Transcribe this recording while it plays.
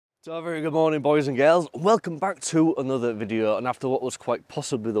So a very good morning, boys and girls. Welcome back to another video, and after what was quite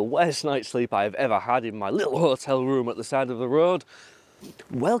possibly the worst night's sleep I've ever had in my little hotel room at the side of the road,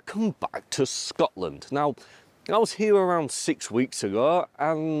 welcome back to Scotland. Now, I was here around 6 weeks ago,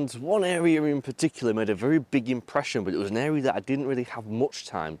 and one area in particular made a very big impression, but it was an area that I didn't really have much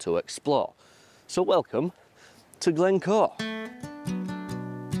time to explore. So welcome to Glencoe.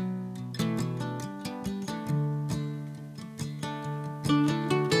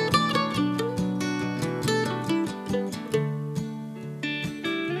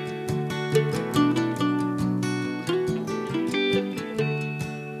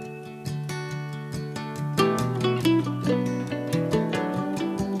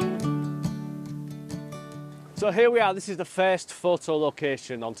 So here we are, this is the first photo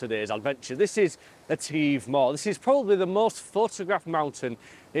location on today's adventure. This is the A7r. This is probably the most photographed mountain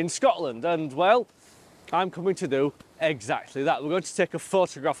in Scotland, and well, I'm coming to do exactly that. We're going to take a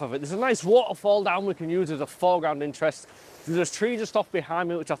photograph of it. There's a nice waterfall down we can use as a foreground interest. There's a tree just off behind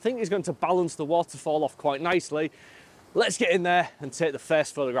me, which I think is going to balance the waterfall off quite nicely. Let's get in there and take the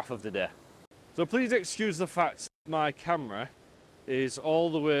first photograph of the day. So please excuse the fact my camera is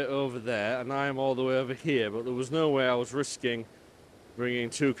all the way over there and I am all the way over here, but there was no way I was risking bringing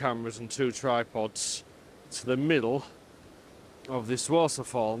two cameras and two tripods to the middle of this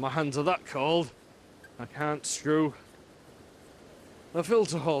waterfall. My hands are that cold I can't screw the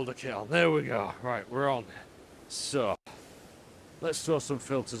filter holder kit on. There we go. Right, we're on. So let's throw some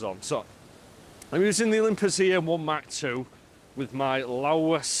filters on. So I'm using the Olympus E-M1 Mark with my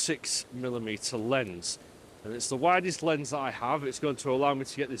lower 6mm lens. And it's the widest lens that I have. It's going to allow me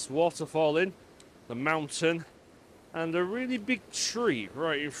to get this waterfall in, the mountain, and a really big tree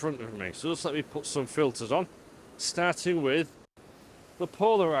right in front of me. So just let me put some filters on, starting with the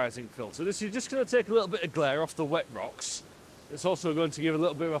polarizing filter. This is just going to take a little bit of glare off the wet rocks. It's also going to give a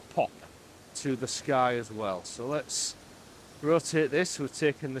little bit of a pop to the sky as well. So let's rotate this. We're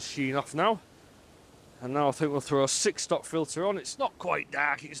taking the sheen off now. And now I think we'll throw a 6-stop filter on. It's not quite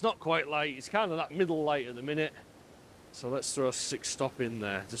dark, it's not quite light, it's kind of that middle light at the minute. So let's throw a 6-stop in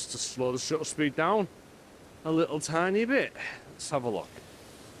there, just to slow the shutter speed down a little tiny bit. Let's have a look.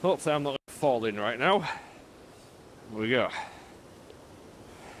 Hopefully I'm not going to fall in right now. Here we go.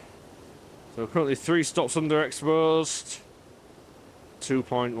 So currently 3 stops underexposed.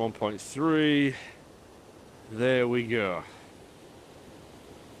 2.1.3. There we go.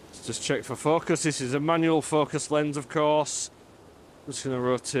 Just check for focus. This is a manual focus lens, of course. Just going to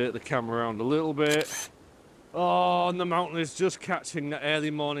rotate the camera around a little bit. Oh, and the mountain is just catching the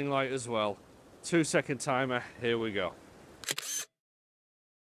early morning light as well. 2-second timer. Here we go.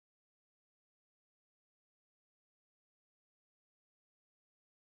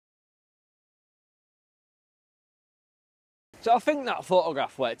 So I think that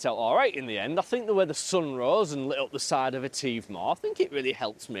photograph worked out all right in the end. I think the way the sun rose and lit up the side of a A7r, I think it really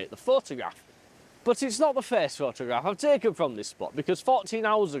helped make the photograph. But it's not the first photograph I've taken from this spot, because 14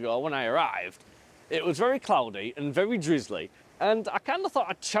 hours ago when I arrived, it was very cloudy and very drizzly, and I kind of thought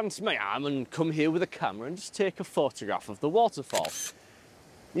I'd chance my arm and come here with a camera and just take a photograph of the waterfall.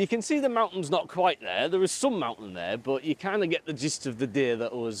 You can see the mountain's not quite there. There is some mountain there, but you kind of get the gist of the day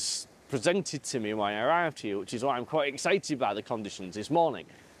that was presented to me when I arrived here, which is why I'm quite excited by the conditions this morning.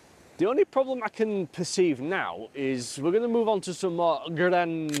 The only problem I can perceive now is we're going to move on to some more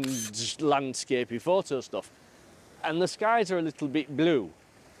grand landscapey photo stuff, and the skies are a little bit blue,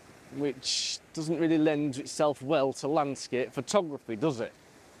 which doesn't really lend itself well to landscape photography, does it?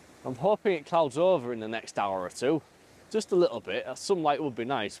 I'm hoping it clouds over in the next hour or two, just a little bit. Sunlight would be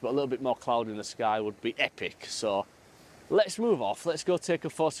nice, but a little bit more cloud in the sky would be epic. So let's move off, let's go take a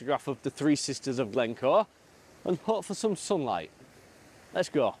photograph of the Three Sisters of Glencoe and hope for some sunlight. Let's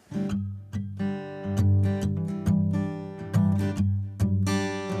go.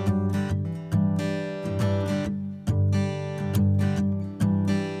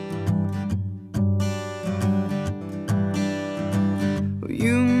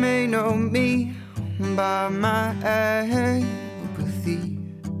 You may know me by my empathy,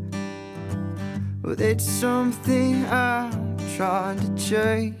 but it's something I'm trying to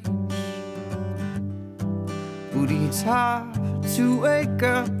change. But it's hard to wake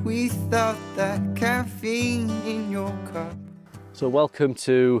up without that caffeine in your cup. So welcome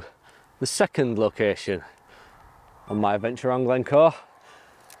to the second location on my adventure around Glencoe.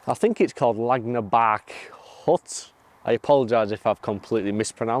 I think it's called Lagnabark Hut. I apologise if I've completely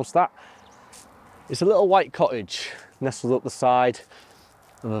mispronounced that. It's a little white cottage nestled up the side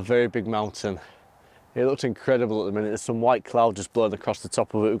of a very big mountain It looks incredible at the minute. There's some white cloud just blowing across the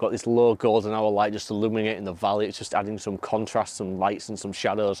top of it. We've got this low golden hour light just illuminating the valley. It's just adding some contrast, some lights and some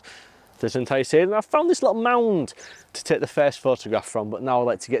shadows to this entire scene. And I found this little mound to take the first photograph from, but now I'd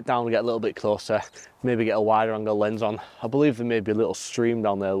like to get down and get a little bit closer, maybe get a wider angle lens on. I believe there may be a little stream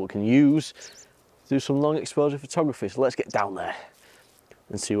down there that we can use to do some long exposure photography. So let's get down there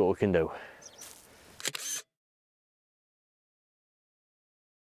and see what we can do.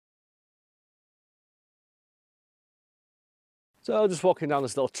 So just walking down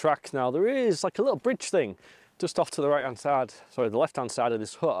this little track now, there is like a little bridge thing just off to the right hand side, sorry, the left hand side of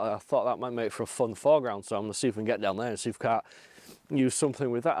this hut. I thought that might make for a fun foreground, so I'm going to see if we can get down there and see if we can't use something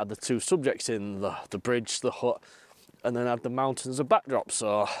with that. Add the two subjects in, the bridge, the hut, and then add the mountains as a backdrop.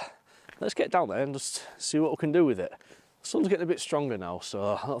 So let's get down there and just see what we can do with it. The sun's getting a bit stronger now,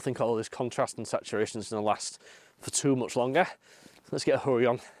 so I don't think all this contrast and saturation is going to last for too much longer. Let's get a hurry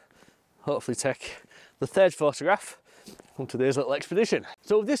on, hopefully take the third photograph on today's little expedition.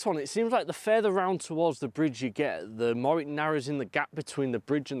 So with this one, it seems like the further round towards the bridge you get, the more it narrows in the gap between the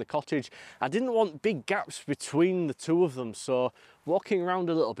bridge and the cottage. I didn't want big gaps between the two of them, so walking around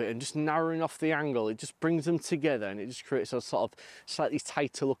a little bit and just narrowing off the angle, it just brings them together and it just creates a sort of slightly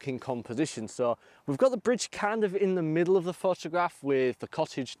tighter looking composition. So we've got the bridge kind of in the middle of the photograph with the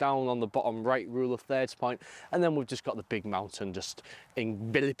cottage down on the bottom right rule of thirds point, and then we've just got the big mountain just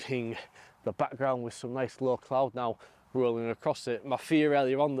enveloping the background with some nice low cloud now rolling across it. My fear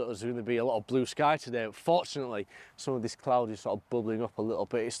earlier on that there's going to be a lot of blue sky today. Fortunately, some of this cloud is sort of bubbling up a little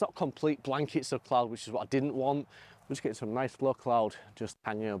bit. It's not complete blankets of cloud, which is what I didn't want. We're just getting some nice low cloud just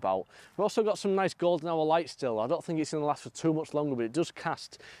hanging about. We've also got some nice golden hour light still. I don't think it's going to last for too much longer, but it does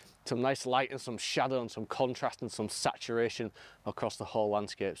cast some nice light and some shadow and some contrast and some saturation across the whole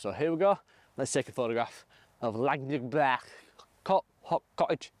landscape. So here we go. Let's take a photograph of Glencoe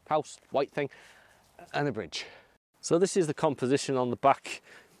cottage, house, white thing, and a bridge. So this is the composition on the back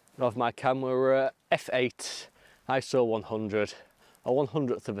of my camera. We're at f8, ISO 100, a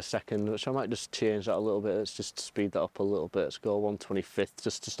 100th of a second, which I might just change that a little bit. Let's just speed that up a little bit. Let's go 1/25th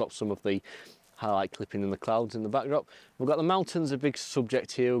just to stop some of the highlight clipping in the clouds in the backdrop. We've got the mountains, a big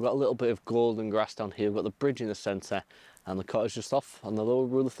subject here. We've got a little bit of golden grass down here. We've got the bridge in the centre and the cottage just off on the lower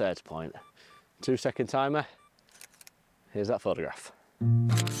rule of thirds point. 2-second timer. Here's that photograph.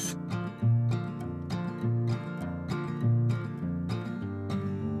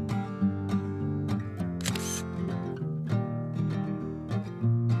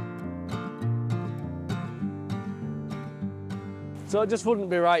 So it just wouldn't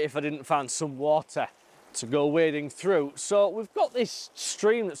be right if I didn't find some water to go wading through. So we've got this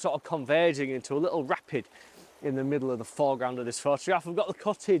stream that's sort of converging into a little rapid in the middle of the foreground of this photograph. We've got the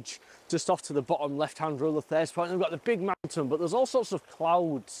cottage just off to the bottom left-hand rule of thirds point. We've got the big mountain, but there's all sorts of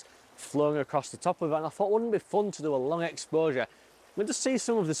clouds flowing across the top of it. And I thought, wouldn't it be fun to do a long exposure? We just see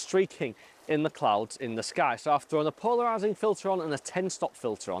some of the streaking in the clouds in the sky. So I've thrown a polarizing filter on and a 10-stop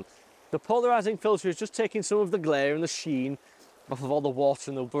filter on. The polarizing filter is just taking some of the glare and the sheen off of all the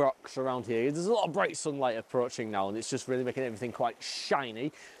water and the rocks around here. There's a lot of bright sunlight approaching now and it's just really making everything quite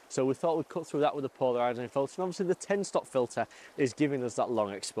shiny. So we thought we'd cut through that with a polarizing filter. And obviously the 10-stop filter is giving us that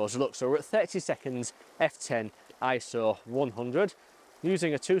long exposure look. So we're at 30 seconds, f10, ISO 100.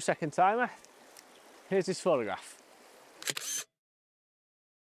 Using a 2-second timer, here's this photograph.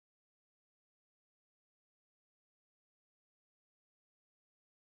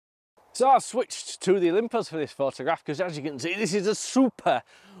 So I've switched to the Olympus for this photograph because, as you can see, this is a super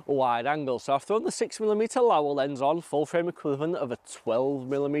wide angle. So I've thrown the 6mm Lowell lens on, full frame equivalent of a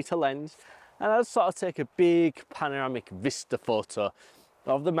 12mm lens, and I'll sort of take a big panoramic vista photo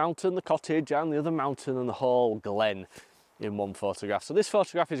of the mountain, the cottage, and the other mountain and the whole glen in one photograph. So this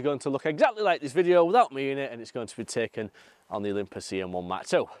photograph is going to look exactly like this video without me in it, and it's going to be taken on the Olympus E-M1 Mark.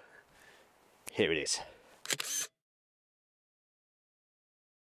 So here it is.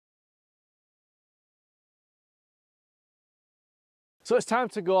 So it's time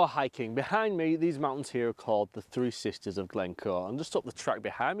to go hiking. Behind me, these mountains here are called the Three Sisters of Glencoe, and just up the track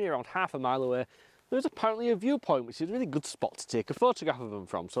behind me, around half a mile away, there's apparently a viewpoint, which is a really good spot to take a photograph of them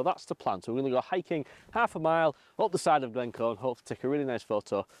from. So that's the plan. So we're going to go hiking half a mile up the side of Glencoe and hope to take a really nice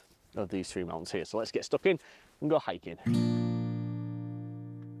photo of these three mountains here. So let's get stuck in and go hiking.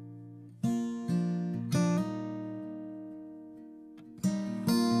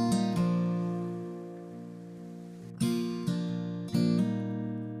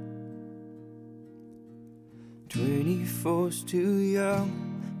 24's too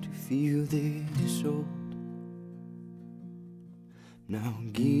young to feel this old. Now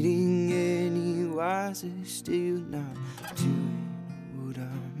getting any wiser, still not doing what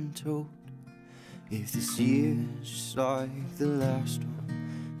I'm told. If this year's just like the last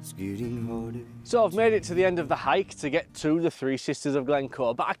one, it's getting harder. So I've made it to the end of the hike to get to the Three Sisters of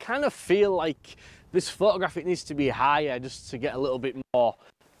Glencoe, but I kind of feel like this photograph, it needs to be higher just to get a little bit more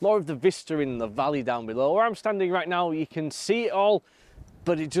of the vista in the valley down below. Where I'm standing right now, you can see it all,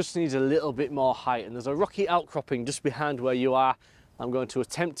 but it just needs a little bit more height. And there's a rocky outcropping just behind where you are. I'm going to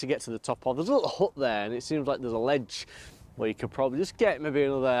attempt to get to the top of. There's a little hut there, and it seems like there's a ledge where you could probably just get maybe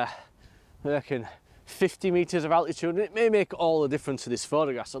another, I reckon, 50 metres of altitude, and it may make all the difference to this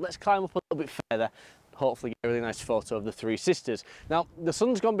photograph. So let's climb up a little bit further, hopefully get a really nice photo of the Three Sisters. Now, the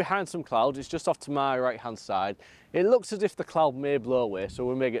sun's gone behind some clouds, it's just off to my right hand side. It looks as if the cloud may blow away, so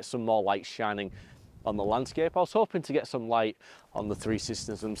we may get some more light shining on the landscape. I was hoping to get some light on the Three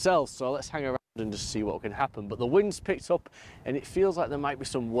Sisters themselves, so let's hang around and just see what can happen. But the wind's picked up and it feels like there might be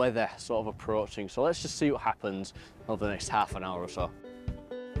some weather sort of approaching, so let's just see what happens over the next half an hour or so.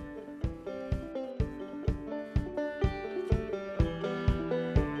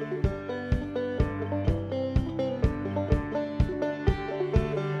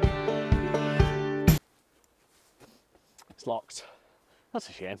 It's locked. That's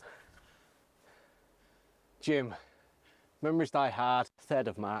a shame. Jim, memories die hard, 3rd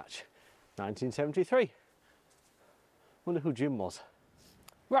of March, 1973. Wonder who Jim was.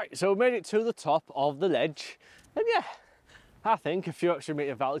 Right, so we made it to the top of the ledge, and yeah, I think a few extra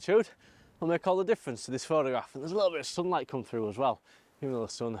metres of altitude will make all the difference to this photograph. And there's a little bit of sunlight come through as well, even though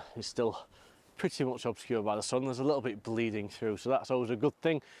the sun is still pretty much obscured by the sun. There's a little bit bleeding through, so that's always a good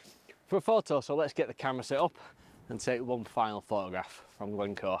thing for a photo. So let's get the camera set up and take one final photograph from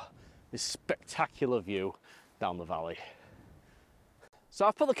Glencoe. This spectacular view down the valley. So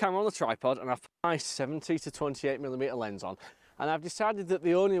I've put the camera on the tripod and I've put my 70 to 28mm lens on, and I've decided that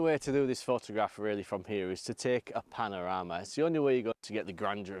the only way to do this photograph really from here is to take a panorama. It's the only way you're going to get the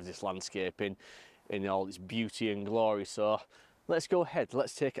grandeur of this landscape in all its beauty and glory. So let's go ahead,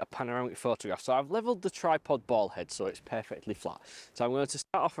 let's take a panoramic photograph. So I've leveled the tripod ball head so it's perfectly flat. So I'm going to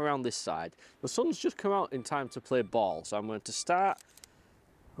start off around this side. The sun's just come out in time to play ball, so I'm going to start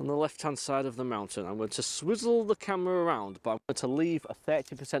on the left hand side of the mountain. I'm going to swizzle the camera around, but I'm going to leave a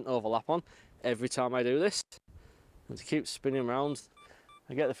 30% overlap on every time I do this. And to keep spinning around,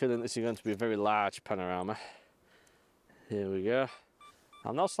 I get the feeling this is going to be a very large panorama. Here we go.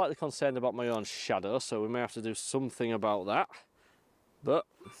 I'm now slightly concerned about my own shadow, so we may have to do something about that. But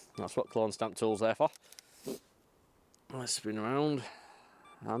that's what clone stamp tool's there for. Let's spin around.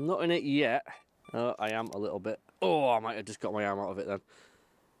 I'm not in it yet. Oh, I am a little bit. Oh, I might have just got my arm out of it then.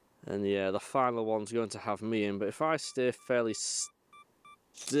 And yeah, the final one's going to have me in, but if I stay fairly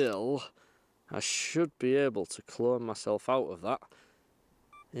still, I should be able to clone myself out of that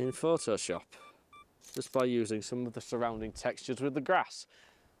in Photoshop, just by using some of the surrounding textures with the grass.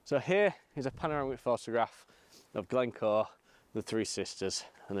 So here is a panoramic photograph of Glencoe, the Three Sisters,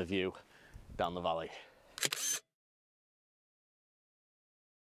 and a view down the valley.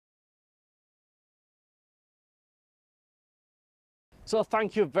 So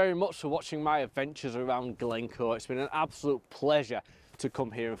thank you very much for watching my adventures around Glencoe. It's been an absolute pleasure to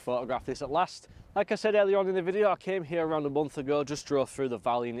come here and photograph this at last. Like I said earlier on in the video, I came here around a month ago, just drove through the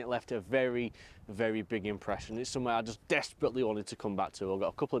valley, and it left a very, very big impression. It's somewhere I just desperately wanted to come back to. I've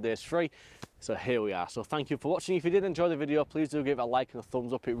got a couple of days free, so here we are. So thank you for watching. If you did enjoy the video, please do give it a like and a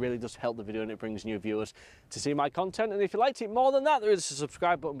thumbs up. It really does help the video and it brings new viewers to see my content. And if you liked it more than that, there is a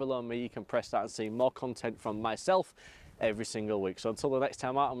subscribe button below me. You can press that and see more content from myself every single week. So until the next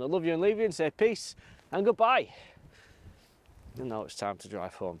time out, I'm going to love you and leave you and say peace and goodbye. And now it's time to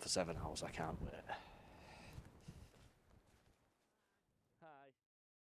drive home for 7 hours. I can't wait.